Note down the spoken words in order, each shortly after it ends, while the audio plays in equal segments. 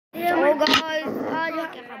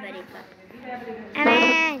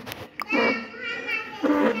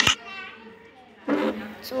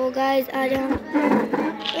So guys आज हम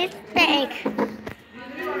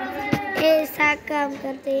ऐसा काम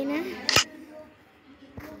करते हैं ना।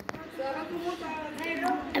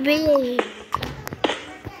 अभी यही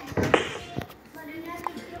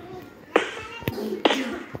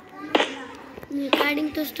रिकॉर्डिंग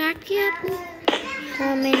तो स्टार्ट किया आपने?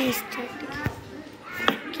 हाँ मैंने स्टार्ट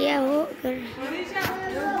किया हो कर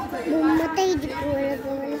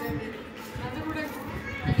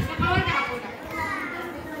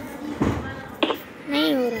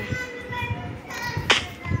नहीं हो रहा।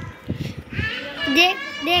 देख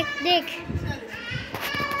देख देख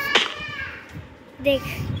देख,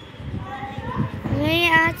 मैं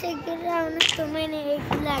यहाँ से गिर रहा हूँ ना तो मैंने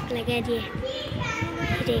 1 लाख लगा दिया।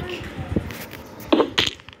 देख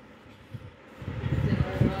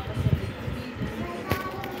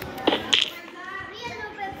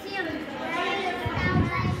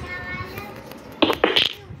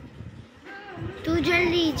तू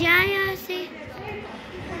जल्दी जा यहाँ से।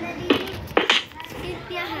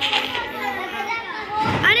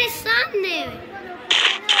 अरे सामने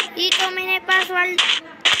ये तो मेरे पास वर्ल्ड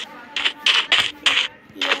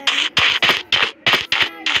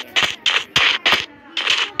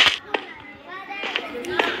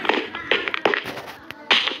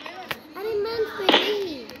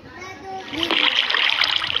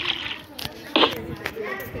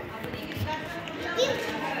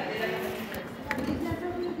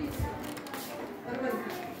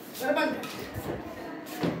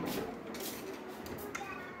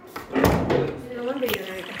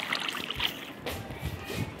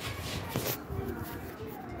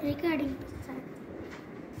रिकॉर्डिंग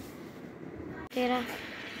तेरा।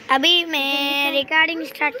 अभी मैं रिकॉर्डिंग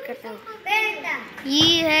स्टार्ट करता हूँ।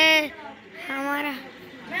 ये है हमारा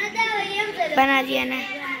बना दिया ना।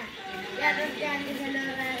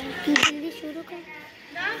 जल्दी शुरू कर।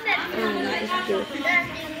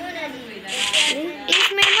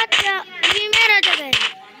 इसमें मत जा, ये मेरा जगह है।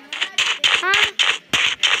 हाँ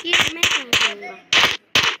ये मैं समझूंगा।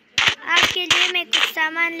 आपके लिए मैं कुछ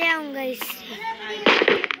सामान ले आऊंगा इससे।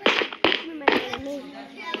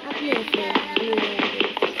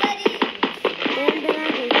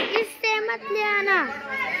 इससे मत ले आना,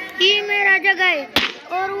 ये मेरा जगह है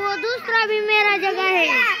और वो दूसरा भी मेरा जगह है।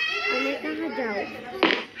 मैं कहाँ जाऊँ?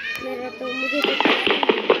 मेरा तो मुझे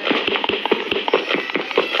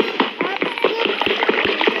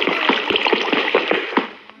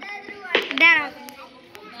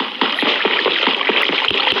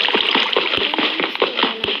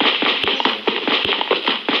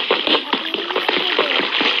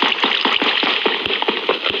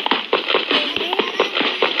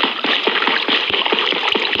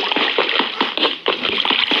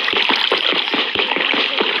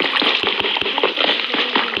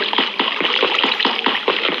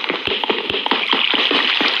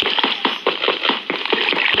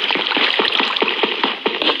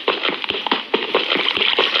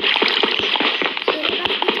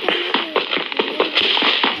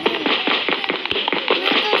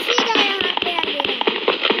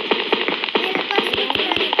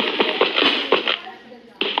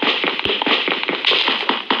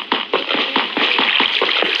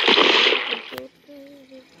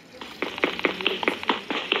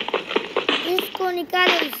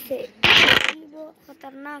निकालो इससे। ये बहुत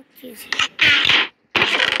खतरनाक चीज है।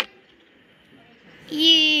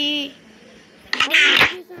 ये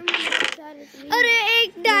अरे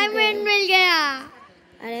एक डायमंड मिल गया।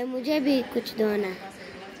 अरे मुझे भी कुछ दो ना,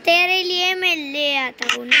 तेरे लिए मैं ले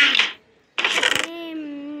आता हूँ ना।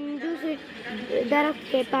 दूसरे दरख्त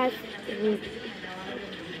के पास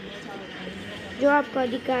जो आपको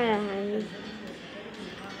दिखा रहा है।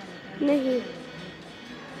 नहीं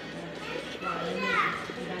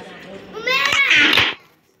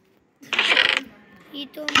ये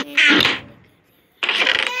तो मैं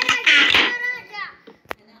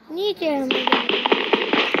नीचे हमें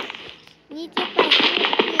नीचे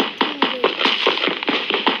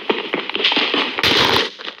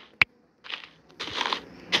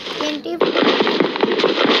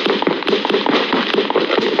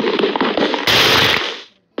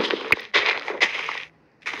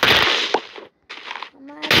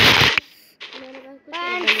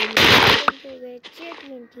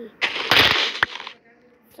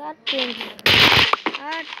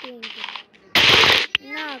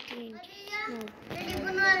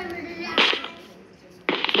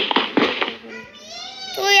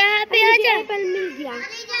तो यहाँ पे आजा। मिल गया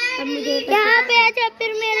अब मुझे यहाँ पे आजा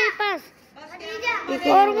फिर मेरे पास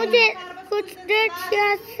और मुझे कुछ डेट्स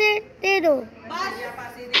यहाँ से दे दो।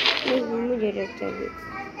 नहीं, मुझे डेट चाहिए।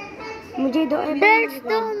 मुझे दो डेट्स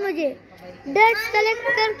दो, मुझे डेट्स कलेक्ट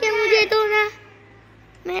करके मुझे दो ना।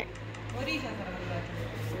 मैं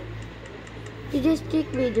तुझे स्टिक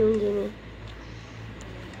भेजूंगी मैं।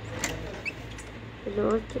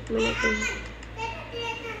 स्टिक मैंने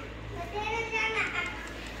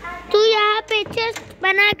तू यहाँ पे चेस्ट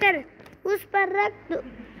बनाकर उस पर रख दो।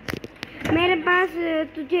 मेरे पास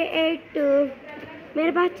तुझे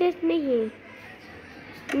मेरे पास चेस्ट नहीं है।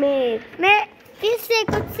 मैं इससे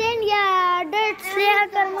कुछ सेंड या डेट्स ले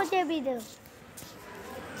आकर मुझे भी दो।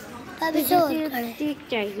 स्टिक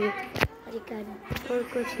चाहिए और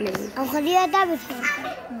कुछ नहीं। अब खरीदा था भी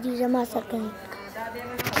जी जमा सकें।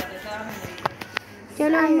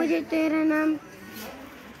 चलो मुझे तेरा नाम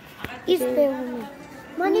इस पे हूँ मैं।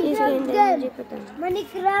 मुझे पता है।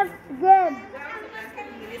 मनीक्राफ्ट गेम।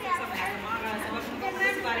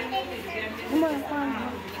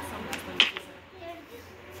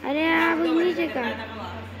 अरे आप नीचे का।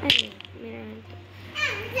 अरे मेरा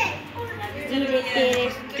तेरे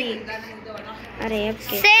स्टिक। अरे अब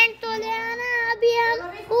सेंड तो ले आना। अभी हम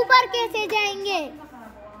ऊपर कैसे जाएंगे?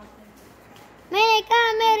 मैंने कहा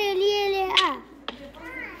मेरे लिए ले आ।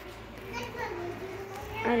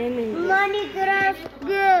 अरे मनीक्राफ्ट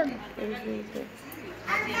गेम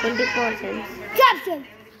 24 सेंट्स। चल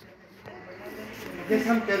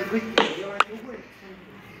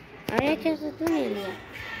अरे कैसे तूने लिया?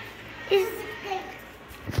 इस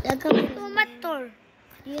रकम तो मत तोड़।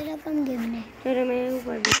 ये रकम गिरने। चलो मैं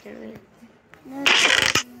ऊपर भी चढ़ गई।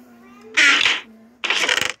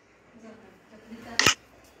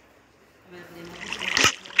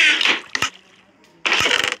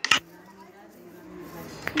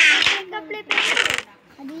 कपड़े पे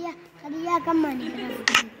खड़िया कम मानी।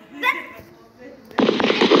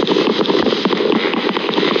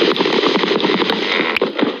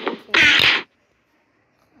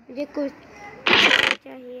 मुझे कुछ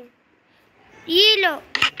चाहिए। ये लो,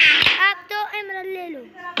 आप 2 एमरल्ड ले लो।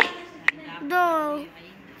 2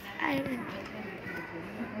 आयरन।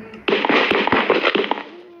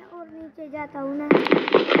 मैं और नीचे जाता हूँ ना।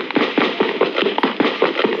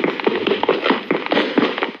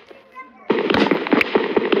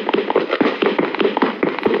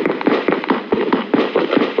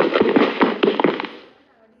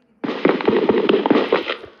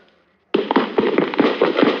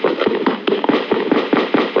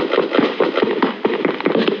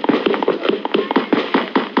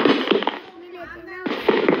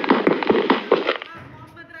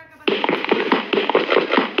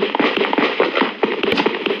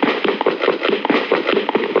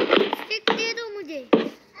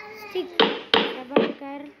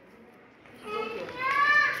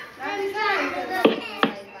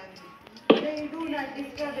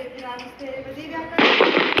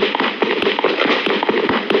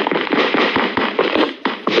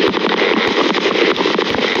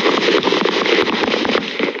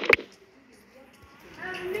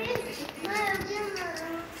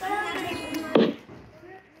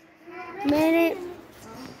 मैं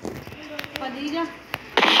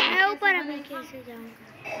ऊपर अभी कैसे जाऊँगा?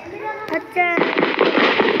 अच्छा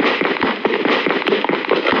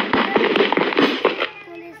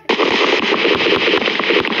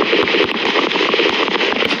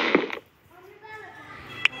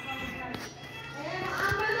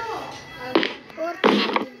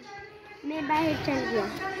मैं बाहर चल गया।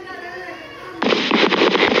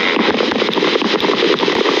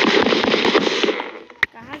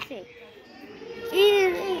 कहाँ से?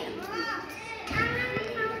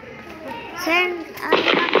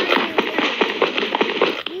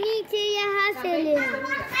 नीचे यहाँ से ले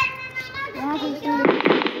यहाँ से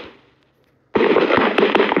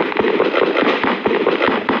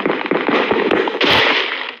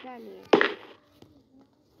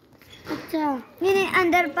अच्छा मैंने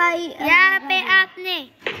अंदर पाई। यहाँ पे आपने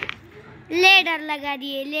लेडर लगा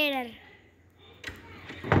दिए। लेडर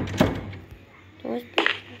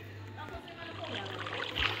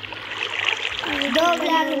दो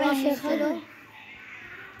ब्लैक में से खोलो।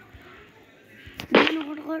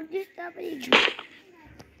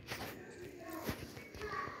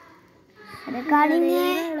 रिकॉर्डिंग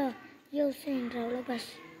है ये उससे इंट्रो बस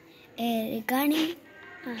रिकॉर्डिंग।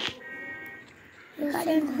 हाँ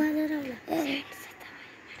रिकॉर्डिंग बंद रहा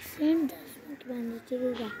सेंड 10 मिनट बंद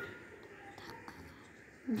चलेगा।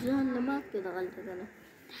 जान नमाज के दखल था ना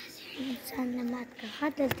इंसान नमाज का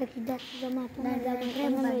खातिर तक 10 जमा तो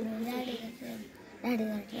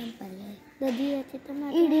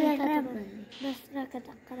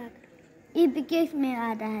केस में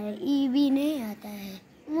आता है। ई भी नहीं आता है।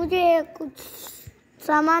 मुझे कुछ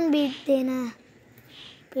सामान भी देना।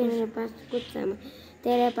 मेरे पास कुछ सामान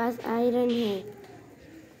तेरे पास आयरन है।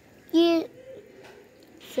 ये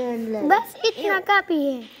बस इतना काफी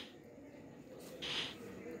है।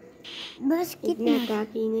 बस इतना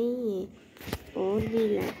काफी नहीं है, और भी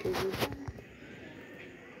लाते हैं।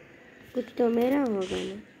 कुछ तो मेरा होगा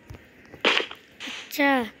ना। अच्छा,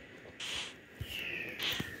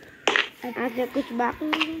 आपसे कुछ बाकी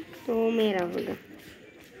होगा तो मेरा होगा।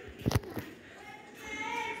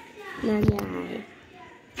 नाम यहाँ है।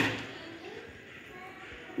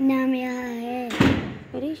 नाम यहाँ है।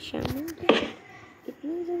 अरे शाम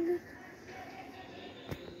इतनी जल्दी।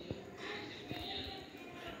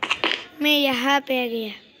 मैं यहाँ पे आ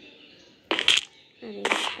गया। अरे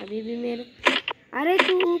अभी भी मेरे, अरे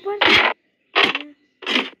तू ऊपर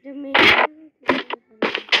जब मैं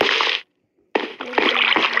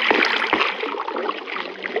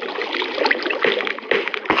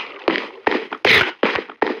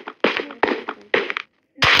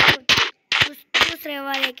दूसरे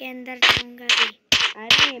वाले के अंदर जाऊंगा भी।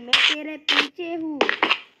 अरे मैं तेरे पीछे हूँ।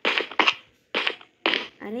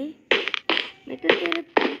 अरे मैं तो तेरे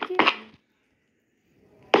पीछे हूँ।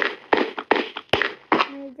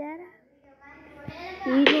 मैं जा रहा।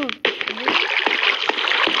 हीरो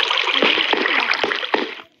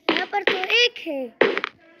यहाँ पर तो एक है।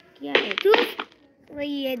 क्या है? तू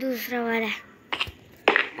वही है दूसरा वाला।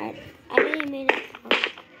 अरे मेरे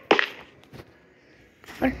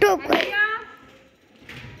और टोक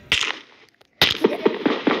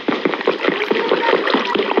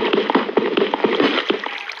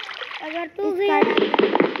अगर तू भी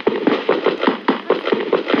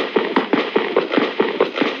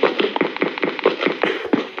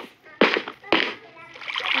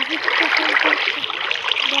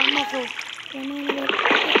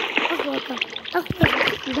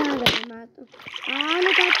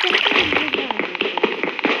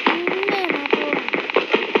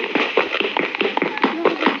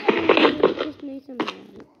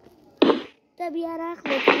तब यार आँख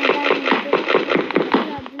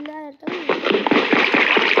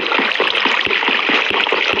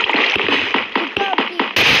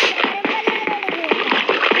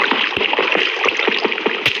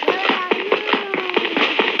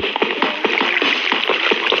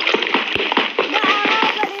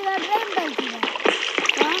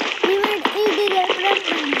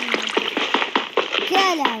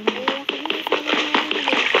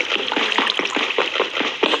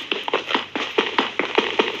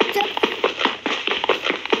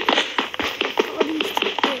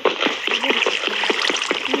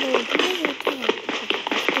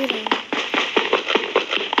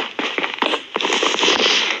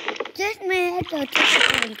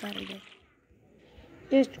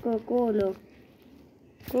टेस्ट को खोलो।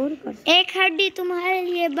 खोल कर एक हड्डी तुम्हारे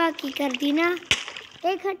लिए बाकी कर दी ना।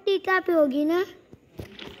 एक हड्डी काफी होगी ना।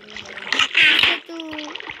 तो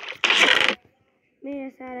मेरा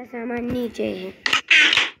सारा सामान नीचे है।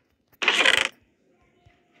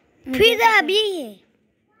 पिज़्ज़ा भी है।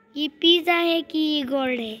 ये पिज़्ज़ा है कि ये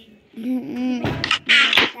गोल्ड है?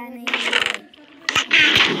 पता नहीं।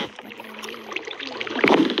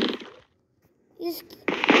 इसकी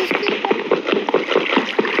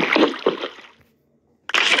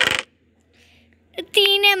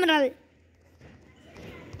 3 एमरल्ड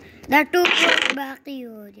टू बाकी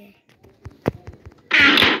हो जाए।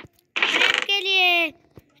 आपके लिए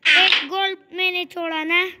एक गोल्ड मैंने छोड़ा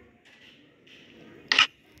ना।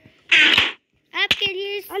 आपके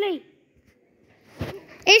लिए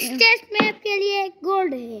इस टेस्ट में आपके लिए एक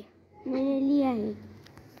गोल्ड है। मैंने लिया है।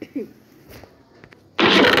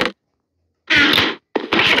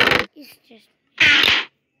 इस टेस्ट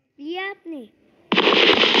लिया आपने।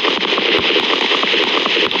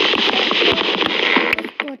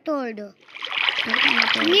 इसको तोड़ दो।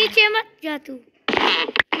 नीचे मत जा तू।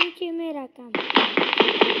 नीचे मेरा काम।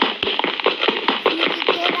 नीचे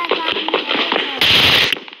तेरा काम है।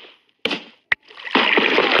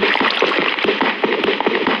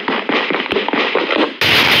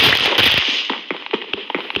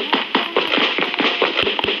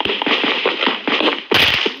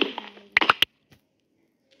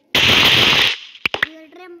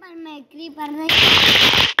 ट्रम्पल में क्रीपर नहीं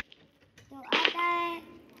तो आता है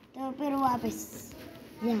तो फिर वापस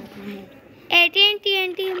जाता है।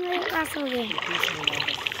 TNT मेरे पास हो गया।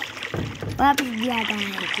 वापस जाता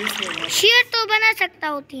है। शेर तो बना सकता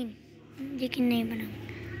हूँ 3, लेकिन नहीं बना।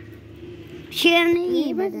 शेर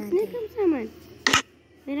नहीं बना। कम सामान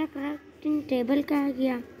मेरा क्राफ्टिंग टेबल कहाँ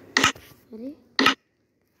गया? अरे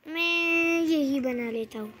मैं यही बना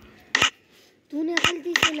लेता हूँ। तूने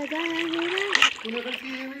गलती से लगाया है ना? तूने गलती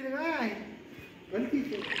से भी लगाया है, गलती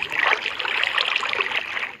से।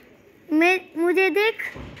 मुझे देख।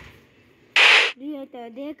 ये तो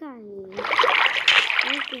देखा ही।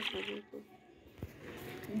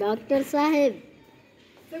 डॉक्टर साहब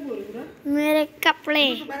काय बोलू तुला मेरे कपड़े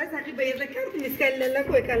तुम्हाला साठी बघितलं का तुम्ही स्कायलला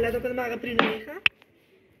कोई काढला तो पण मागा प्रिंट नाही का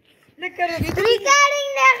नाही करो रिकॉर्डिंग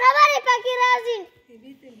ने खबर है पकी राजी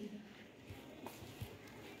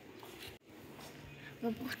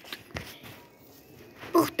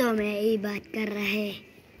पुख्तो में यही बात कर रहा है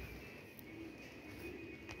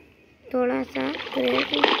थोड़ा सा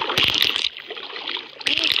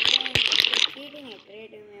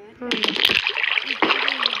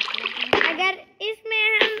अगर इसमें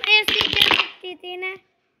हम ऐसे जा सकते थे ना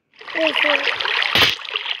ऐसे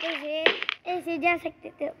ऐसे ऐसे जा सकते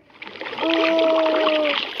थे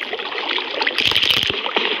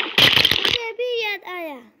मुझे भी याद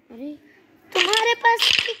आया अरे तुम्हारे पास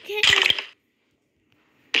स्टिक है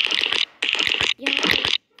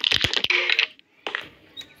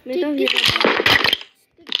मैं तो किसी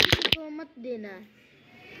को मत देना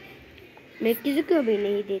मैं किसी को भी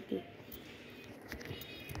नहीं देती।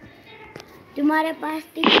 तुम्हारे पास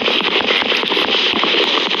स्टिक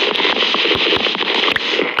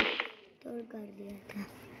तोड़ कर दिया था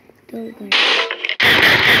तोड़ कर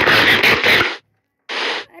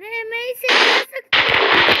अरे मैं इसे कर सकती हूँ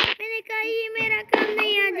मैंने कहा ये मेरा काम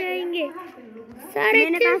नहीं आ जाएंगे सारे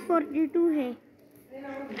मेरे पास 42 है।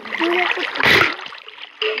 मुझे कुछ